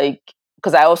it's like,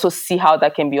 because I also see how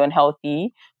that can be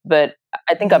unhealthy. But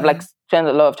I think I've like spent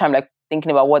a lot of time like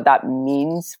thinking about what that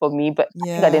means for me. But I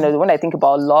think at the end of the day, when I think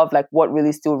about love, like what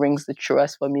really still rings the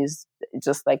truest for me is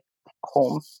just like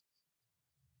home.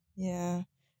 Yeah.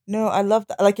 No, I love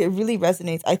that. Like it really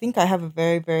resonates. I think I have a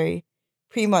very, very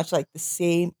pretty much like the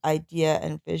same idea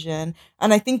and vision.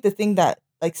 And I think the thing that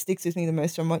like sticks with me the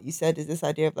most from what you said is this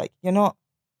idea of like you're not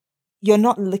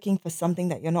looking for something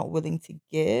that you're not willing to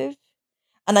give.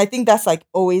 And I think that's like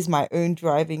always my own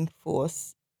driving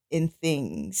force in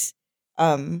things.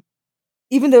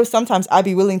 Even though sometimes I'd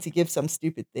be willing to give some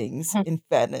stupid things in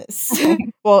fairness.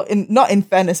 Well, not in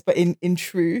fairness, but in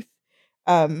truth.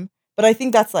 But I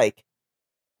think that's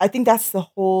the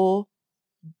whole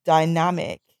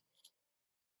dynamic.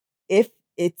 If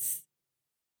it's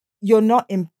you're not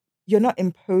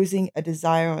imposing a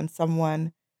desire on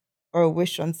someone or a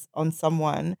wish on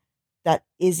someone that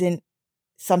isn't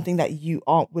something that you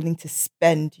aren't willing to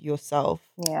spend yourself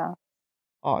Yeah.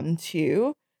 on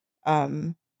too.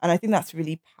 And I think that's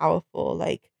really powerful.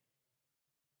 Like,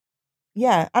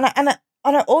 yeah, and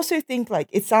I also think like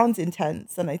it sounds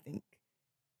intense, and I think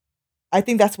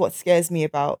that's what scares me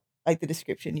about like the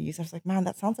description you use. I was like, man,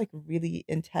 that sounds like really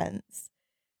intense.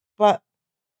 But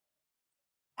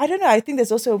I don't know. I think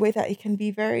there's also a way that it can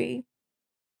be very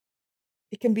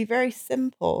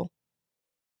simple.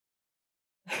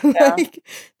 Yeah. Like,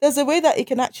 there's a way that it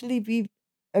can actually be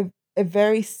a, a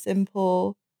very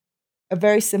simple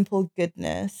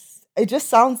goodness. It just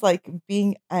sounds like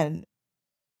being a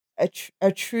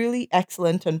truly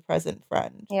excellent and present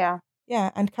friend. Yeah.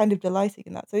 Yeah, and kind of delighting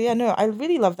in that. So yeah, no, I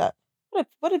really love that.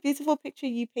 What a beautiful picture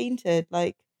you painted.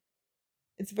 Like,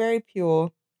 it's very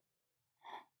pure.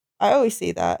 I always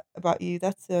say that about you.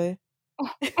 That's my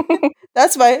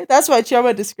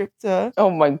Chioma descriptor.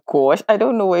 Oh my gosh. I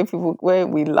don't know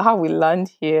how we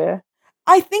land here.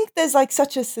 I think there's like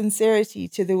such a sincerity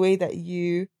to the way that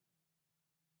you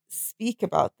speak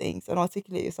about things and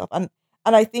articulate yourself. And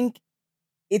I think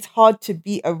it's hard to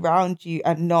be around you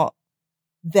and not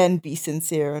then be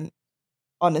sincere and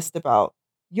honest about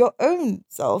your own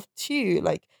self too.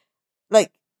 Like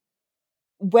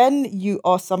when you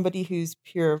are somebody who's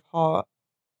pure of heart,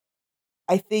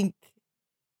 I think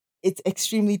it's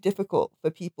extremely difficult for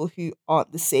people who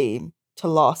aren't the same to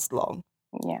last long.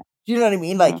 Yeah. Do you know what I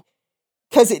mean? Like,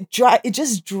 because it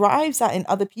just drives that in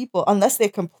other people, unless they're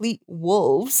complete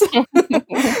wolves,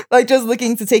 like just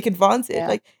looking to take advantage. Yeah.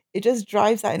 Like, it just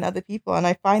drives that in other people. And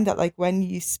I find that like when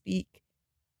you speak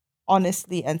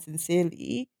honestly and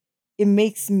sincerely, it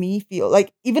makes me feel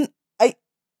like, even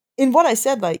in what I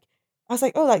said, like I was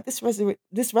like, oh, like this resonates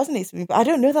with me, but I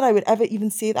don't know that I would ever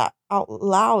even say that out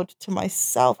loud to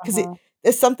myself, because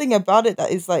there's something about it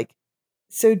that is like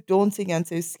so daunting and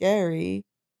so scary.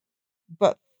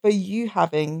 But for you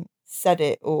having said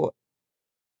it or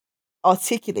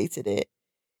articulated it,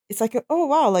 it's like, oh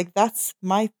wow, like that's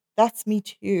me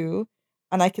too,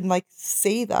 and I can like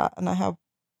say that, and I have,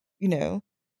 and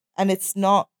it's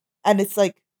not, and it's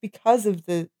like because of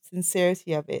the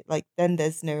sincerity of it, like then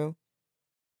there's no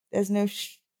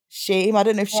shame. I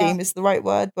don't know if Yeah. shame is the right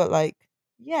word, but like,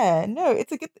 yeah, no,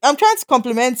 it's a good. I'm trying to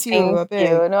compliment you a Thank bit.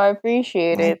 you. No, I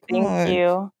appreciate My it. God. Thank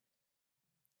you.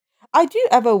 I do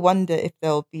ever wonder if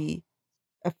there'll be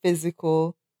a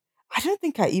physical. I don't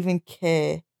think I even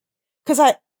care, because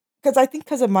I think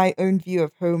because of my own view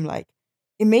of home, like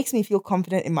it makes me feel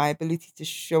confident in my ability to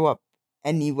show up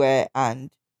anywhere and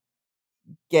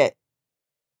get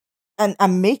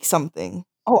and make something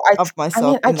Oh, of I myself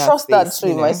mean, I in that trust that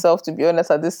space, too myself, to be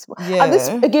honest, at this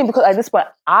Yeah. again, because at this point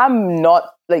I'm not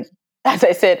like, as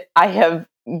I said, I have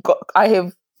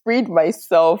freed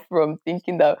myself from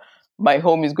thinking that my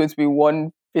home is going to be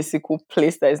one physical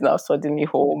place that is now suddenly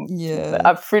home. Yeah.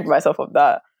 I've freed myself of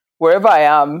that. Wherever I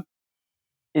am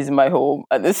is my home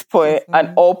at this point, and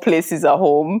Mhm. all places are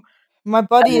home. My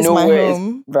body And is my nowhere is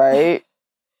home. right.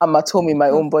 I'm at home in my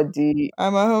own body.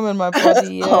 I'm at home in my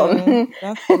body. Yeah,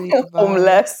 that's really the vibe.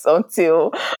 Homeless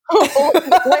until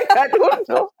like I don't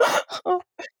know.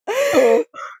 So,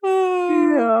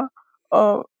 yeah.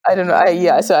 I don't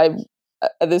know. So I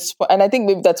at this point, and I think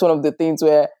maybe that's one of the things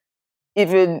where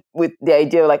even with the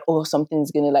idea of like, oh,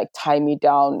 something's gonna like tie me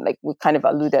down, like we kind of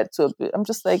alluded to a bit. I'm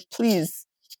just like, please,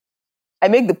 I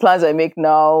make the plans I make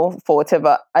now for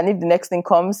whatever, and if the next thing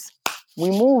comes, we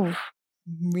move.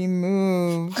 We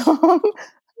move.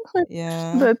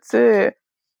 Yeah. That's it.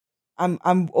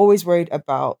 I'm always worried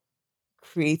about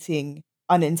creating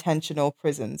unintentional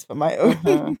prisons for my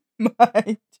own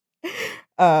mind.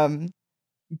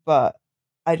 But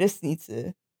I just need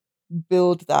to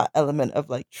build that element of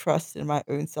like trust in my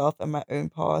own self and my own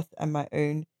path and my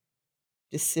own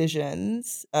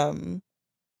decisions. That,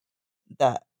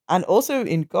 and also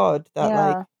in God, that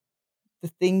like Yeah. the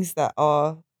things that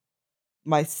are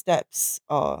my steps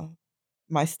are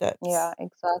my steps. Yeah,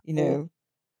 exactly.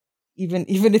 Even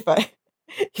if I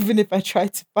even if I try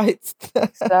to fight.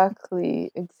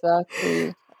 Exactly. But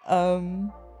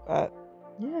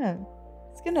yeah,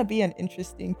 it's gonna be an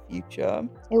interesting future.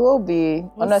 It will be,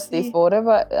 We'll honestly, see. for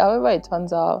however it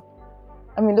turns out.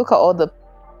 I mean, look at all the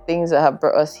things that have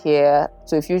brought us here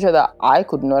to a future that I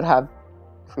could not have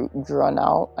drawn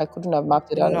out. I couldn't have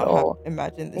mapped it Would out at not all. have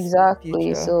imagined this Exactly.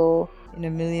 future So in a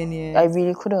million years. I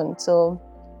really couldn't. So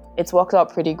it's worked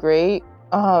out pretty great.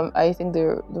 I think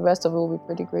the rest of it will be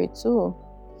pretty great too.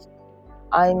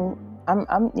 I'm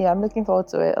looking forward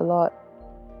to it a lot.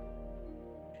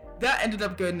 That ended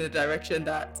up going in a direction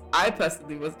that I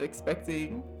personally wasn't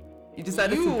expecting. You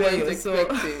decided You to bear weren't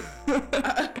yourself. expecting.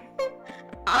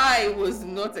 I was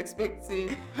not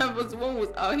expecting. I was the one who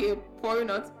was out here pouring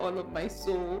out all of my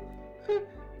soul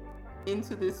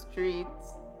into the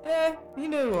streets. You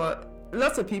know what?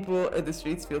 Lots of people in the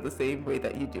streets feel the same way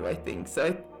that you do, I think.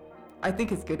 So I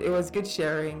think it's good. It was good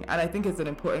sharing, and I think it's an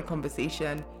important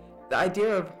conversation. The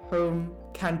idea of home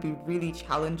can be really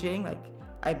challenging. Like,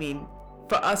 I mean,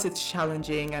 for us, it's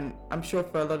challenging, and I'm sure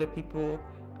for a lot of people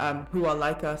who are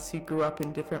like us, who grew up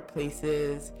in different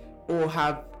places or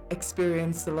have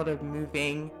experienced a lot of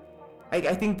moving. Like,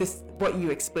 I think what you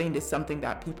explained is something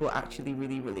that people actually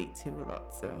really relate to a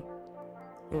lot. So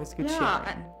it was good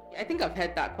sharing. I think I've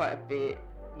heard that quite a bit.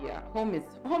 Yeah, home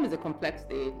is a complex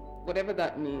thing, whatever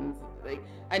that means. Like,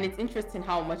 and it's interesting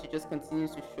how much it just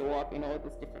continues to show up in all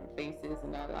these different places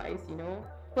in our lives, you know.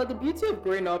 But the beauty of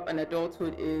growing up and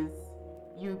adulthood is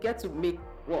you get to make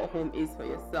what home is for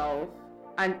yourself.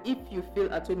 And if you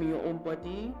feel at home in your own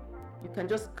body, you can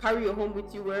just carry your home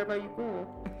with you wherever you go.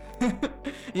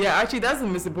 Yeah, actually, that's the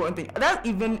most important thing. That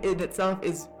even in itself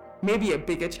is maybe a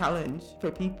bigger challenge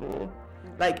for people.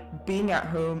 Like, being at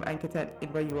home and content in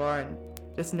where you are, and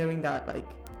just knowing that, like,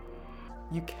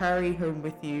 you carry home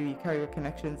with you, you carry your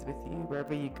connections with you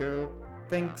wherever you go.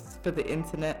 Thanks for the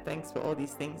internet, thanks for all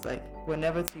these things. Like, we're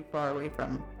never too far away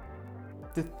from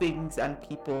the things and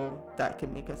people that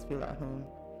can make us feel at home.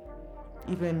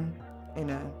 Even in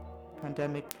a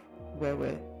pandemic where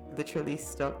we're literally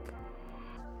stuck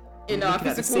in our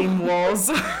physical, the same walls.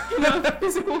 In our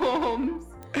physical homes.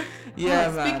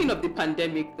 Yeah, man. Speaking of the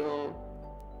pandemic, though,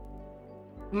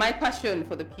 my passion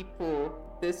for the people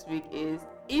this week is,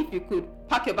 if you could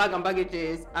pack your bag and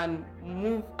baggages and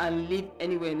move and live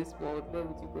anywhere in this world, where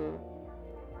would you go?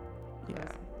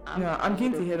 Yeah, I'm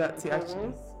keen to hear that too,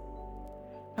 actually.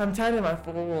 I'm tired of my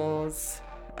four walls.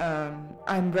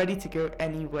 I'm ready to go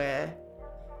anywhere.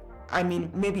 I mean,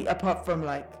 maybe apart from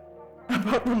like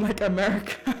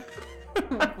America.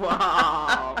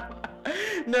 Wow.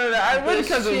 No, I would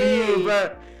because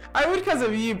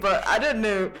of you, but I don't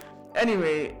know.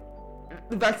 Anyway,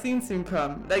 the vaccine soon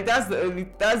come. Like, that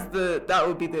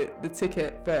would be the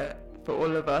ticket for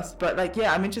all of us. But like,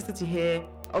 yeah, I'm interested to hear.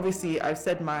 Obviously, I've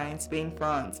said mine, Spain,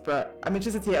 France, but I'm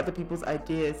interested to hear other people's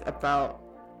ideas about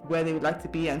where they would like to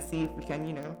be, and see if we can,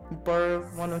 you know, borrow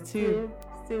one or two.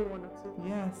 Still one or two.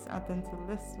 Yes, add them to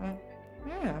the list, man.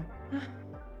 Yeah.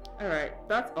 All right,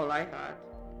 that's all I had.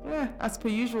 Yeah, as per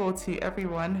usual to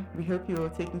everyone, we hope you're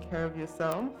taking care of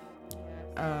yourself.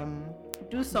 Yes.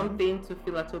 Do something to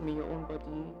feel at home in your own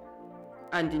body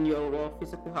and in your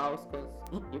physical house, because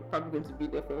you're probably going to be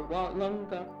there for a while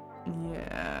longer.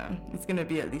 Yeah, it's going to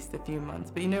be at least a few months,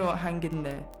 but you know what, hang in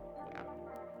there. Yeah.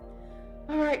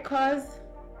 All right, cuz.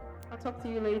 I'll talk to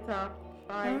you later.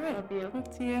 Bye. All right. Love you.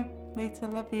 Talk to you later.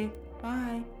 Love you.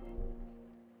 Bye.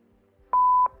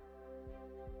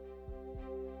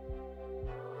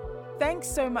 Thanks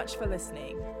so much for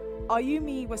listening. Are You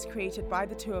Me was created by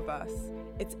the two of us.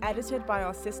 It's edited by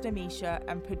our sister Misha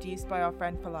and produced by our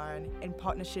friend Falarin in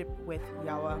partnership with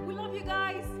Yawa. We love you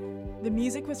guys. The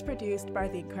music was produced by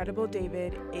the incredible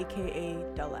David, aka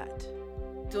Dalat.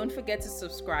 Don't forget to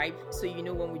subscribe so you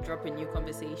know when we drop a new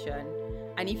conversation.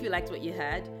 And if you liked what you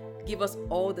heard, give us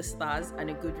all the stars and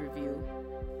a good review.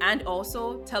 And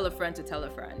also, tell a friend to tell a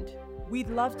friend. We'd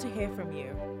love to hear from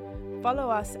you. Follow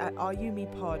us at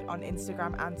RUMePod on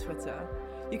Instagram and Twitter.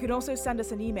 You can also send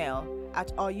us an email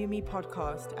at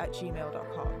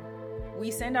RUMePodcast@gmail.com. We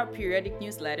send out periodic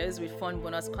newsletters with fun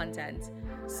bonus content.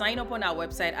 Sign up on our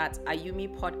website at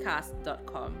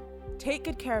ayumipodcast.com. Take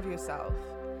good care of yourself.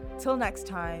 Till next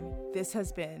time, this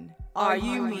has been Are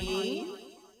You Me?